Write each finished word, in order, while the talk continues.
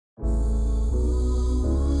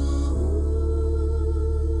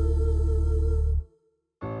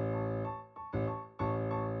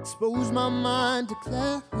Expose my mind to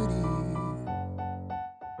clarity.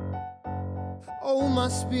 Oh, my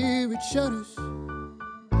spirit shudders.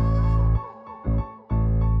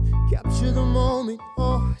 Capture the moment,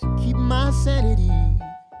 oh, to keep my sanity. And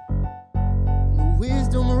the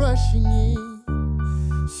wisdom rushing in.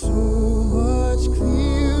 So much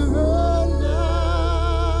clearer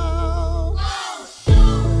now.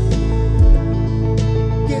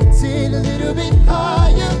 Getting a little bit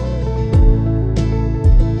higher.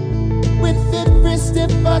 With every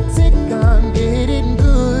step I take, I'm getting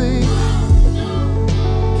good.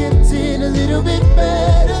 Getting a little bit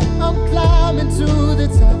better. I'm climbing to the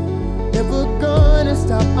top. Never gonna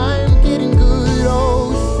stop. I'm getting good.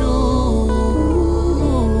 Oh,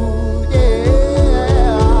 shoot.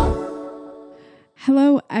 Yeah.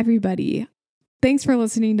 Hello, everybody. Thanks for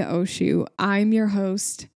listening to Oshu. I'm your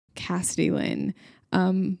host, Cassidy Lynn.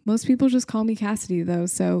 Most people just call me Cassidy though,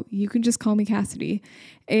 so you can just call me Cassidy.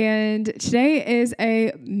 And today is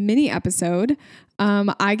a mini episode.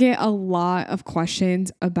 I get a lot of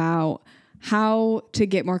questions about how to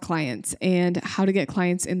get more clients and how to get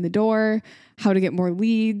clients in the door, how to get more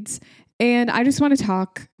leads. And I just want to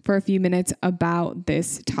talk for a few minutes about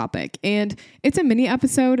this topic. And it's a mini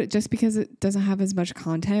episode just because it doesn't have as much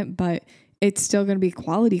content, but it's still going to be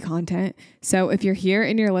quality content. So if you're here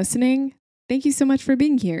and you're listening, thank you so much for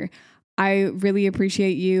being here. I really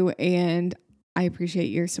appreciate you and I appreciate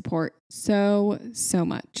your support so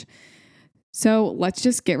much. So let's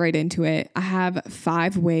just get right into it. I have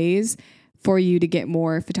 5 ways for you to get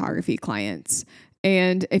more photography clients.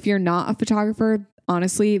 And if you're not a photographer,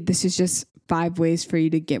 honestly, this is just 5 ways for you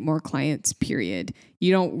to get more clients, period.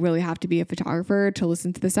 You don't really have to be a photographer to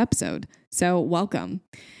listen to this episode. So welcome.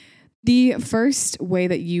 The first way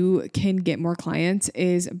that you can get more clients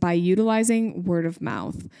is by utilizing word of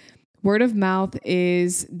mouth. Word of mouth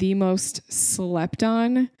is the most slept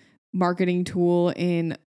on marketing tool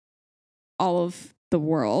in all of the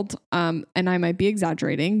world. And I might be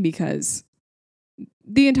exaggerating because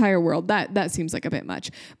the entire world, that seems like a bit much.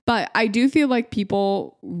 But I do feel like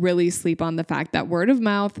people really sleep on the fact that word of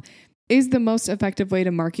mouth is the most effective way to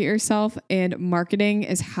market yourself, and marketing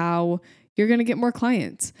is how you're going to get more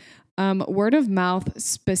clients. Word of mouth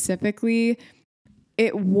specifically,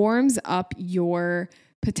 it warms up your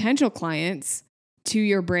potential clients to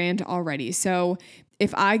your brand already. So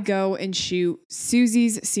if I go and shoot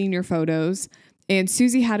Susie's senior photos and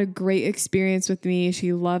Susie had a great experience with me,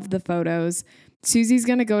 she loved the photos, Susie's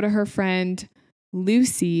going to go to her friend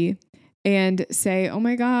Lucy and say, oh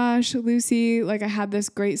my gosh, Lucy, like I had this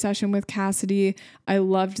great session with Cassidy. I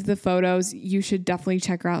loved the photos. You should definitely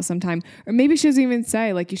check her out sometime. Or maybe she doesn't even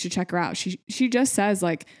say like, you should check her out. She just says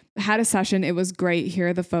like, had a session. It was great. Here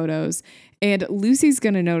are the photos. And Lucy's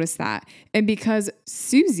going to notice that. And because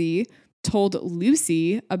Susie told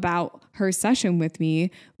Lucy about her session with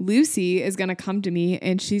me, Lucy is going to come to me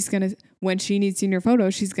and she's going to, when she needs senior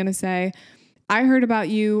photos, she's going to say, I heard about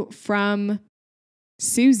you from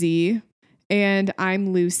Susie and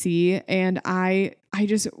I'm Lucy and I'm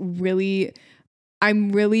really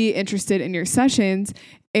interested in your sessions.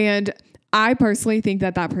 And I personally think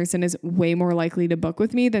that person is way more likely to book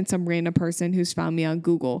with me than some random person who's found me on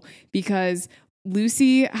Google, because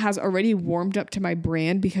Lucy has already warmed up to my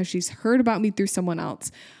brand because she's heard about me through someone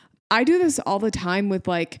else. I do this all the time with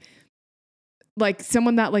like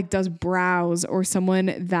someone that like does brows or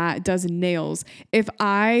someone that does nails. If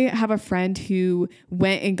I have a friend who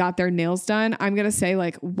went and got their nails done, I'm going to say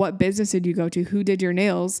like, what business did you go to? Who did your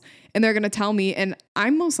nails? And they're going to tell me. And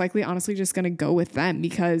I'm most likely honestly just going to go with them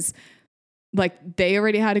because like they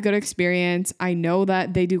already had a good experience. I know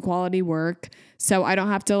that they do quality work. So I don't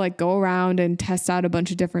have to like go around and test out a bunch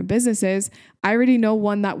of different businesses. I already know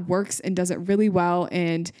one that works and does it really well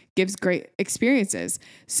and gives great experiences.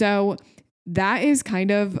 So that is kind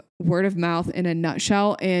of word of mouth in a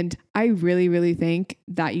nutshell. And I really think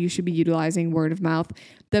that you should be utilizing word of mouth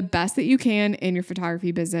the best that you can in your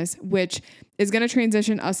photography business, which is going to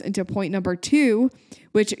transition us into point number 2,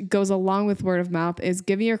 which goes along with word of mouth, is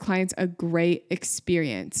giving your clients a great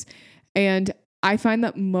experience. And I find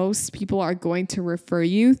that most people are going to refer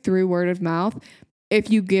you through word of mouth if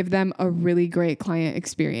you give them a really great client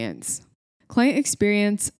experience. Client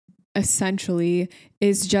experience essentially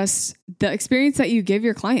is just the experience that you give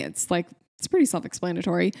your clients. Like, it's pretty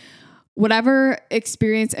self-explanatory. Whatever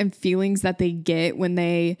experience and feelings that they get when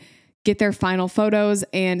they get their final photos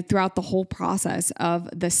and throughout the whole process of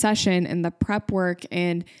the session and the prep work.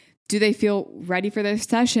 And do they feel ready for their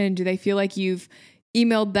session? Do they feel like you've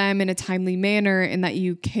emailed them in a timely manner and that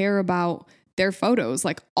you care about their photos?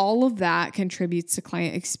 Like, all of that contributes to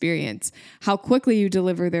client experience. How quickly you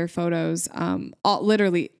deliver their photos,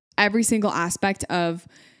 literally every single aspect of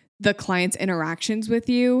the client's interactions with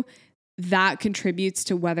you, that contributes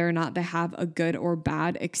to whether or not they have a good or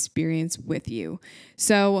bad experience with you.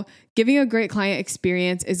 So giving a great client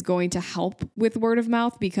experience is going to help with word of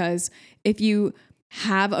mouth, because if you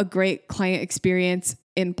have a great client experience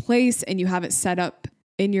in place and you have it set up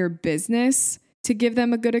in your business to give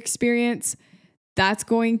them a good experience, that's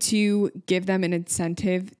going to give them an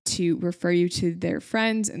incentive to refer you to their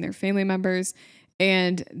friends and their family members.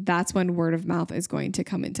 And that's when word of mouth is going to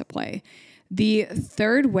come into play. The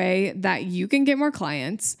third way that you can get more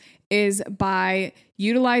clients is by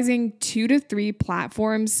utilizing 2 to 3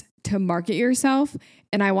 platforms to market yourself.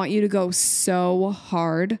 And I want you to go so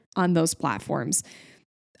hard on those platforms.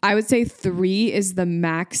 I would say 3 is the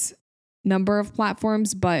max number of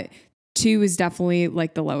platforms, but 2 is definitely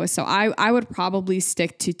like the lowest. So I would probably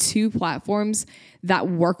stick to 2 platforms that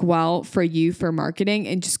work well for you for marketing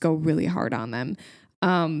and just go really hard on them.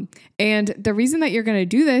 And the reason that you're going to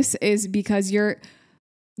do this is because you're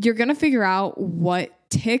going to figure out what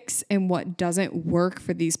ticks and what doesn't work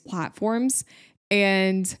for these platforms.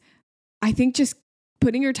 And I think just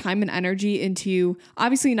putting your time and energy into,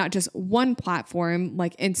 obviously not just one platform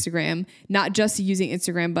like Instagram, not just using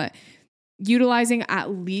Instagram, but utilizing at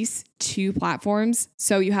least 2 platforms.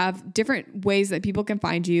 So you have different ways that people can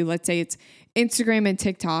find you. Let's say it's Instagram and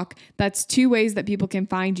TikTok. That's 2 ways that people can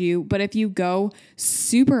find you. But if you go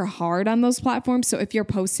super hard on those platforms, so if you're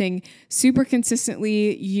posting super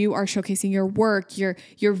consistently, you are showcasing your work, you're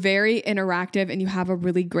very interactive, and you have a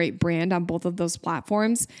really great brand on both of those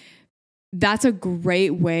platforms, that's a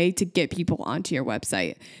great way to get people onto your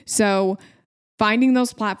website. So finding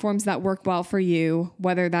those platforms that work well for you,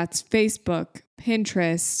 whether that's Facebook,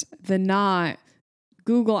 Pinterest, The Knot,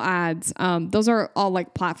 Google Ads, those are all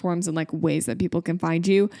like platforms and like ways that people can find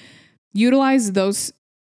you. Utilize those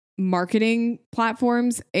marketing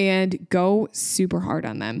platforms and go super hard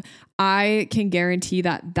on them. I can guarantee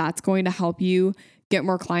that that's going to help you get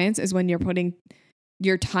more clients, is when you're putting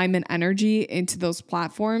your time and energy into those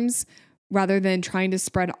platforms rather than trying to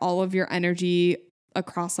spread all of your energy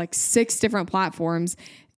across like 6 different platforms.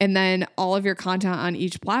 And then all of your content on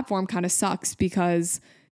each platform kind of sucks because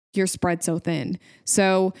you're spread so thin.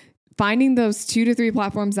 So finding those 2 to 3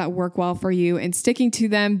 platforms that work well for you and sticking to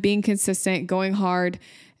them, being consistent, going hard,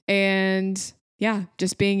 and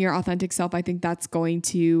just being your authentic self. I think that's going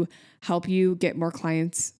to help you get more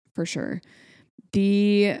clients for sure.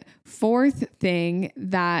 The 4th thing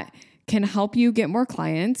that can help you get more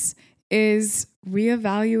clients is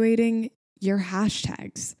reevaluating your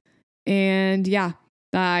hashtags. And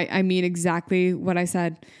I mean exactly what I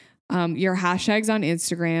said. Your hashtags on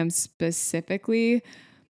Instagram specifically,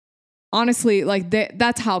 honestly, like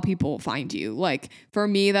that's how people find you. Like for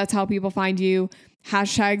me, that's how people find you.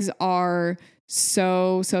 Hashtags are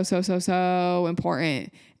so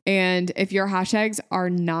important. And if your hashtags are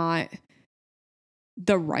not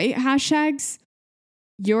the right hashtags,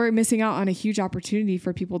 you're missing out on a huge opportunity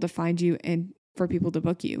for people to find you and for people to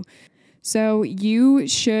book you. So you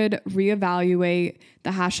should reevaluate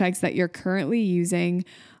the hashtags that you're currently using.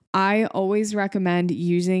 I always recommend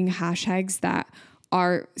using hashtags that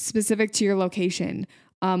are specific to your location.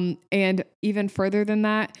 And even further than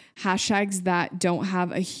that, hashtags that don't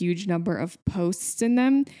have a huge number of posts in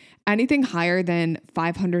them. Anything higher than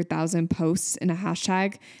 500,000 posts in a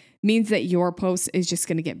hashtag means that your post is just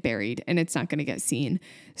going to get buried and it's not going to get seen.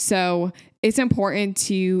 So it's important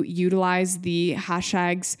to utilize the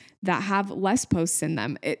hashtags that have less posts in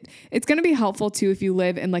them. It's going to be helpful too if you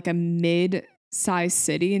live in like a mid-sized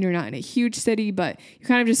city and you're not in a huge city, but you're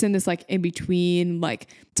kind of just in this like in between, like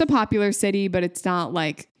it's a popular city, but it's not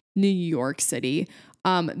like New York City.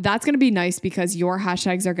 That's going to be nice because your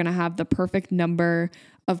hashtags are going to have the perfect number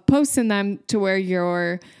of posts in them to where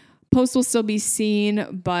your post will still be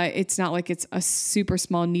seen, but it's not like it's a super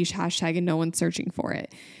small niche hashtag and no one's searching for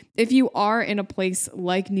it. If you are in a place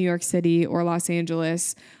like New York City or Los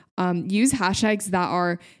Angeles, use hashtags that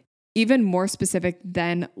are even more specific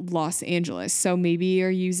than Los Angeles. So maybe you're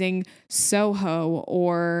using Soho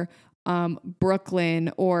or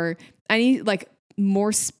Brooklyn or any like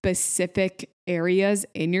more specific areas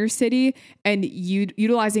in your city and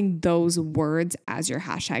utilizing those words as your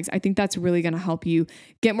hashtags. I think that's really going to help you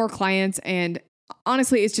get more clients. And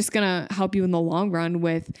honestly, it's just going to help you in the long run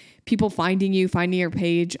with people finding you, finding your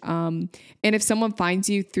page. And if someone finds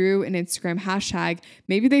you through an Instagram hashtag,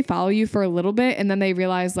 maybe they follow you for a little bit and then they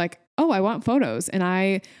realize like, oh, I want photos and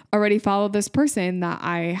I already follow this person that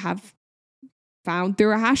I have found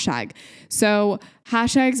through a hashtag. So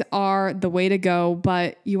hashtags are the way to go,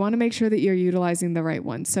 but you want to make sure that you're utilizing the right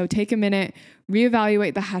ones. So take a minute,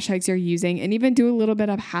 reevaluate the hashtags you're using, and even do a little bit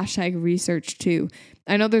of hashtag research too.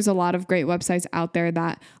 I know there's a lot of great websites out there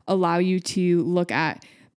that allow you to look at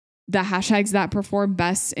the hashtags that perform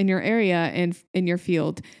best in your area and in your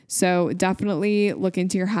field. So definitely look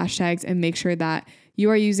into your hashtags and make sure that you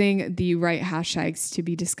are using the right hashtags to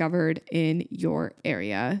be discovered in your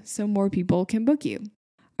area so more people can book you.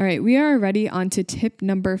 All right, we are already on to tip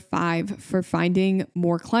number 5 for finding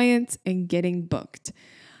more clients and getting booked.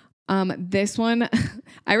 This one,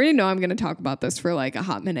 I already know I'm going to talk about this for like a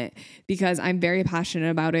hot minute because I'm very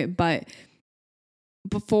passionate about it, but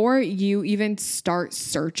before you even start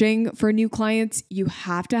searching for new clients, you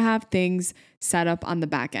have to have things set up on the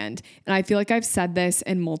back end. And I feel like I've said this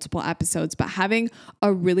in multiple episodes, but having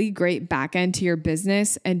a really great back end to your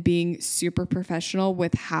business and being super professional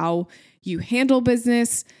with how you handle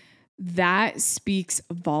business, that speaks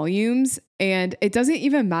volumes. And it doesn't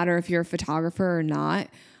even matter if you're a photographer or not.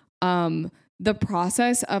 The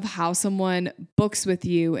process of how someone books with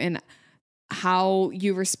you and how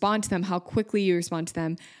you respond to them, how quickly you respond to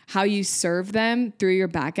them, how you serve them through your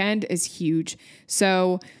back end is huge.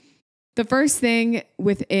 So the first thing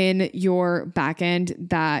within your back end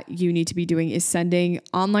that you need to be doing is sending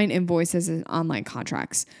online invoices and online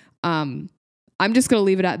contracts. I'm just going to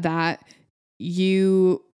leave it at that.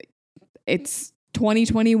 It's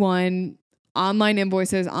 2021, online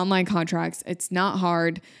invoices, online contracts. It's not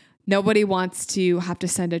hard. Nobody wants to have to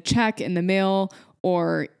send a check in the mail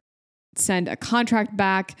or send a contract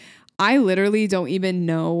back. I literally don't even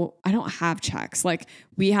know. I don't have checks. Like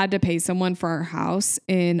we had to pay someone for our house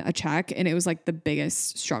in a check and it was like the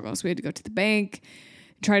biggest struggle. So we had to go to the bank,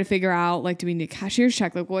 try to figure out like, do we need a cashier's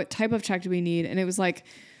check? Like what type of check do we need? And it was like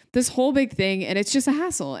this whole big thing and it's just a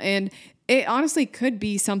hassle. And it honestly could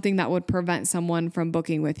be something that would prevent someone from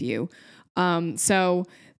booking with you. So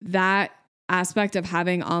that aspect of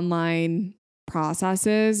having online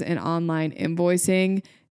processes and online invoicing,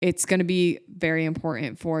 it's going to be very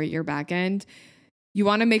important for your back end. You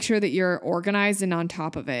want to make sure that you're organized and on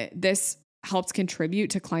top of it. This helps contribute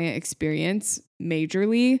to client experience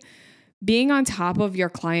majorly. Being on top of your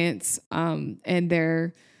clients and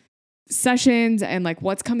their sessions and like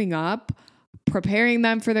what's coming up, preparing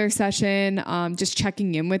them for their session, just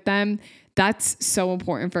checking in with them. That's so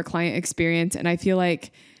important for client experience. And I feel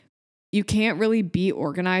like you can't really be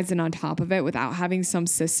organized and on top of it without having some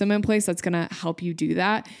system in place that's going to help you do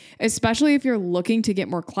that. Especially if you're looking to get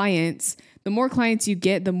more clients, the more clients you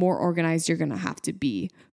get, the more organized you're going to have to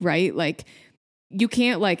be, right? Like you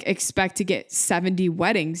can't like expect to get 70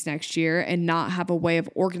 weddings next year and not have a way of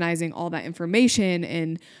organizing all that information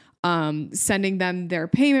and sending them their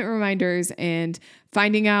payment reminders and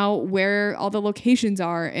finding out where all the locations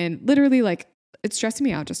are. And literally like it's stressing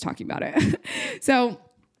me out just talking about it. So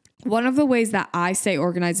one of the ways that I stay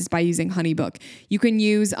organized is by using HoneyBook. You can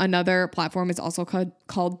use another platform. It's also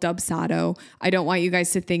called Dubsado. I don't want you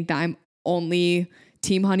guys to think that I'm only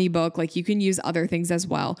team HoneyBook. Like you can use other things as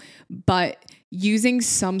well, but using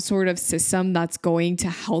some sort of system that's going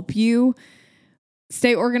to help you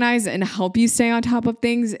stay organized and help you stay on top of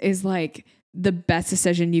things is like the best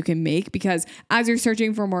decision you can make, because as you're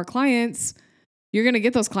searching for more clients, you're going to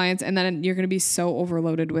get those clients and then you're going to be so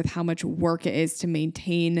overloaded with how much work it is to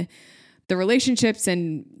maintain the relationships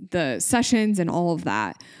and the sessions and all of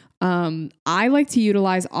that. I like to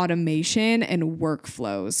utilize automation and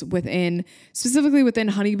workflows specifically within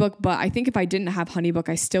HoneyBook, but I think if I didn't have HoneyBook,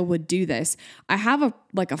 I still would do this. I have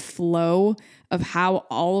a flow of how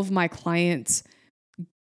all of my clients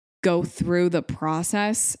go through the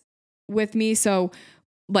process with me. So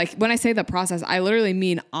like when I say the process, I literally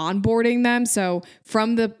mean onboarding them. So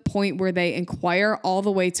from the point where they inquire all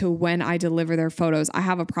the way to when I deliver their photos, I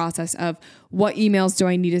have a process of what emails do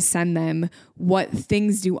I need to send them? What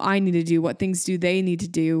things do I need to do? What things do they need to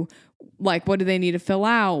do? Like, what do they need to fill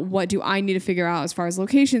out? What do I need to figure out as far as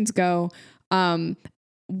locations go?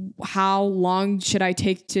 How long should I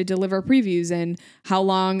take to deliver previews and how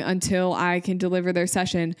long until I can deliver their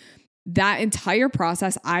session? That entire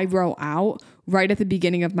process I wrote out right at the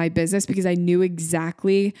beginning of my business because I knew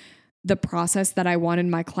exactly the process that I wanted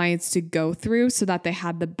my clients to go through so that they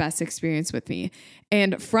had the best experience with me.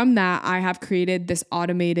 And from that, I have created this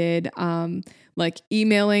automated like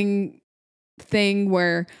emailing thing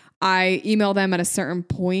where I email them at a certain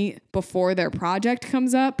point before their project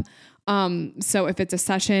comes up. So if it's a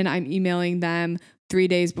session, I'm emailing them 3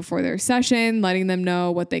 days before their session, letting them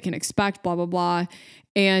know what they can expect, blah, blah, blah.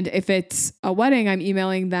 And if it's a wedding, I'm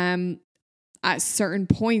emailing them at certain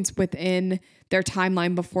points within their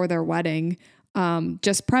timeline before their wedding,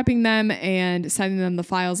 just prepping them and sending them the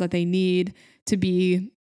files that they need to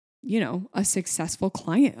be, a successful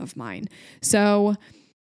client of mine. So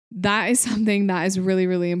that is something that is really,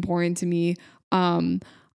 really important to me.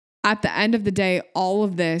 At the end of the day, all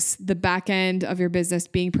of this, the back end of your business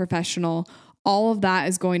being professional, all of that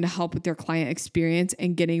is going to help with your client experience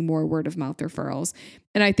and getting more word of mouth referrals.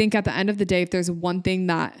 And I think at the end of the day, if there's one thing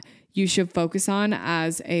that you should focus on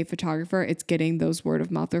as a photographer, it's getting those word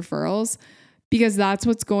of mouth referrals, because that's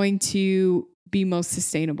what's going to be most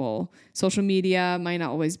sustainable. Social media might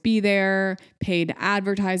not always be there. Paid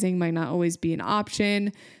advertising might not always be an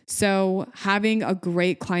option. So having a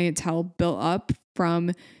great clientele built up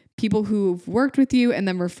from people who've worked with you and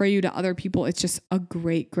then refer you to other people, it's just a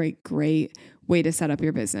great, great, great way to set up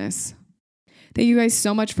your business. Thank you guys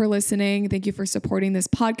so much for listening. Thank you for supporting this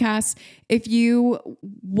podcast. If you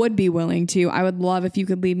would be willing to, I would love if you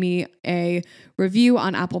could leave me a review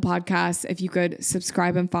on Apple Podcasts, if you could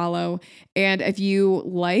subscribe and follow. And if you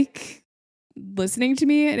like listening to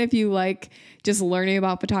me and if you like just learning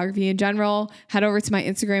about photography in general, head over to my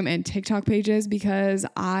Instagram and TikTok pages, because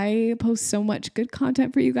I post so much good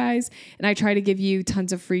content for you guys. And I try to give you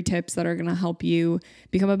tons of free tips that are going to help you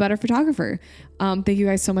become a better photographer. Thank you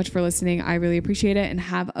guys so much for listening. I really appreciate it, and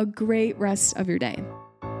have a great rest of your day.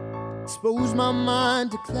 Expose my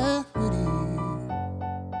mind to clarity.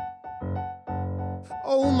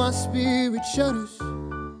 Oh, my spirit shudders.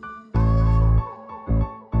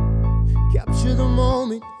 Capture the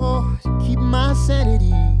moment, to keep my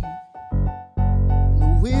sanity. And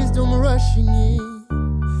the wisdom rushing in,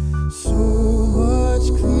 so much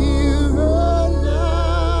clearer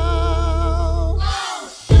now.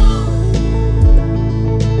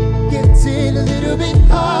 Getting a little bit